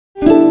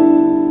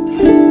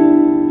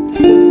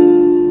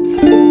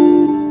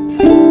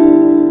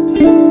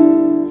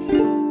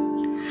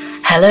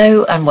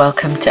Hello and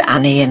welcome to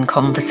Annie in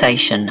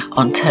Conversation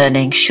on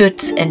turning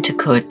shoulds into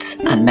coulds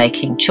and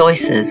making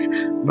choices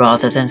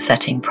rather than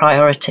setting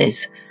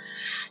priorities.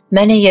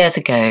 Many years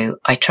ago,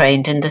 I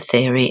trained in the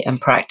theory and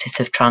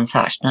practice of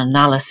transactional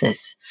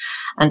analysis.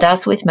 And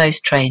as with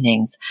most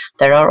trainings,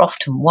 there are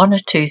often one or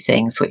two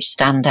things which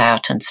stand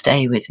out and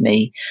stay with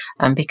me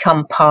and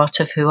become part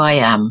of who I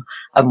am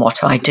and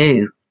what I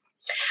do.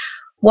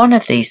 One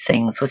of these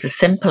things was a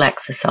simple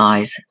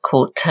exercise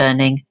called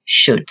turning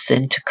shoulds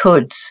into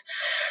coulds.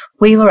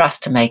 We were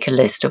asked to make a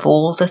list of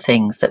all the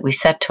things that we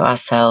said to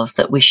ourselves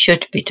that we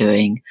should be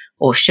doing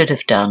or should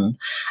have done,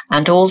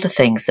 and all the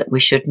things that we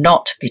should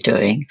not be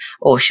doing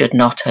or should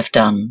not have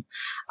done.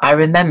 I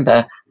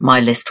remember my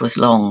list was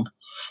long,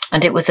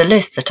 and it was a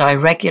list that I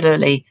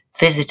regularly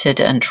visited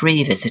and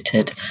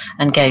revisited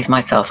and gave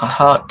myself a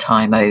hard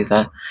time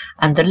over,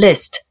 and the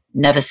list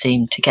never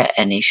seemed to get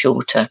any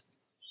shorter.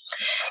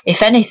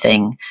 If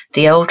anything,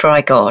 the older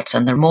I got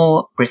and the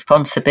more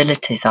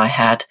responsibilities I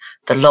had,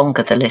 the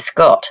longer the list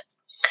got.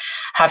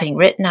 Having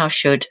written our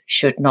should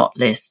not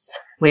lists,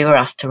 we were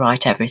asked to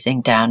write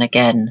everything down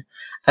again,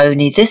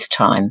 only this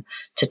time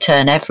to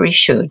turn every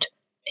should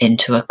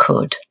into a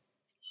could.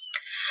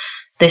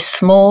 This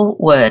small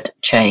word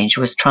change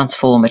was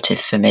transformative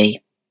for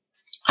me.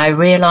 I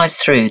realised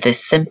through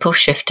this simple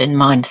shift in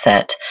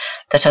mindset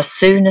that as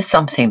soon as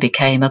something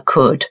became a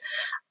could,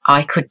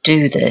 I could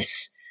do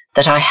this,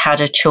 that I had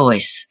a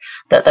choice,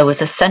 that there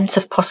was a sense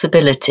of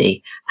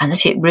possibility, and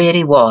that it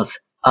really was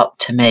up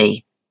to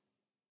me.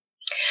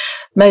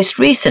 Most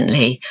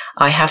recently,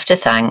 I have to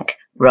thank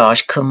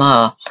Raj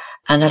Kumar,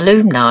 an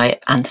alumni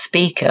and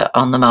speaker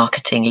on the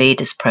Marketing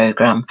Leaders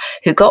Programme,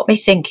 who got me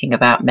thinking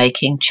about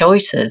making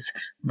choices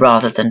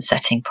rather than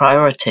setting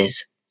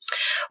priorities.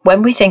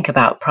 When we think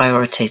about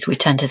priorities, we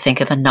tend to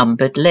think of a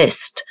numbered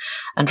list,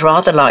 and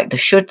rather like the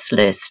shoulds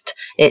list,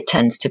 it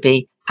tends to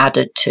be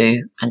added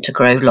to and to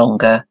grow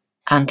longer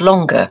and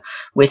longer,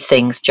 with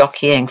things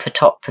jockeying for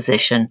top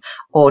position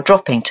or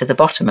dropping to the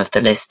bottom of the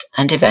list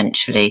and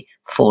eventually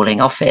falling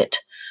off it.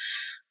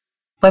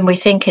 When we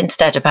think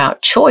instead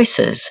about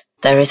choices,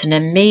 there is an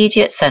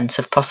immediate sense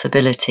of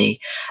possibility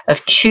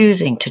of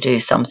choosing to do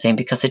something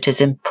because it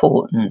is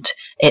important,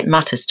 it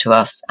matters to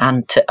us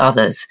and to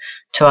others,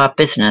 to our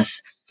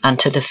business and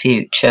to the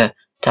future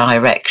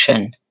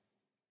direction.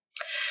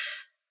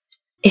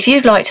 If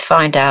you'd like to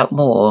find out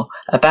more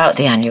about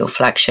the annual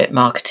flagship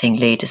Marketing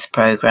Leaders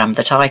Programme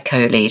that I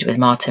co-lead with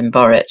Martin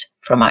Borrett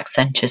from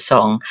Accenture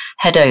Song,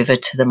 head over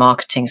to the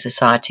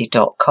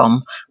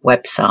marketingsociety.com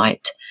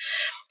website.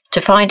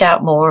 To find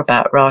out more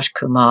about Raj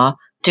Kumar,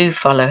 do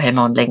follow him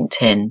on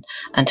LinkedIn.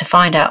 And to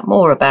find out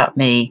more about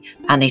me,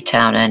 Annie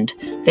Townend,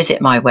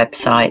 visit my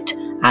website,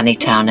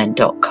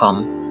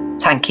 annietownend.com.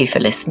 Thank you for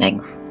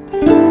listening.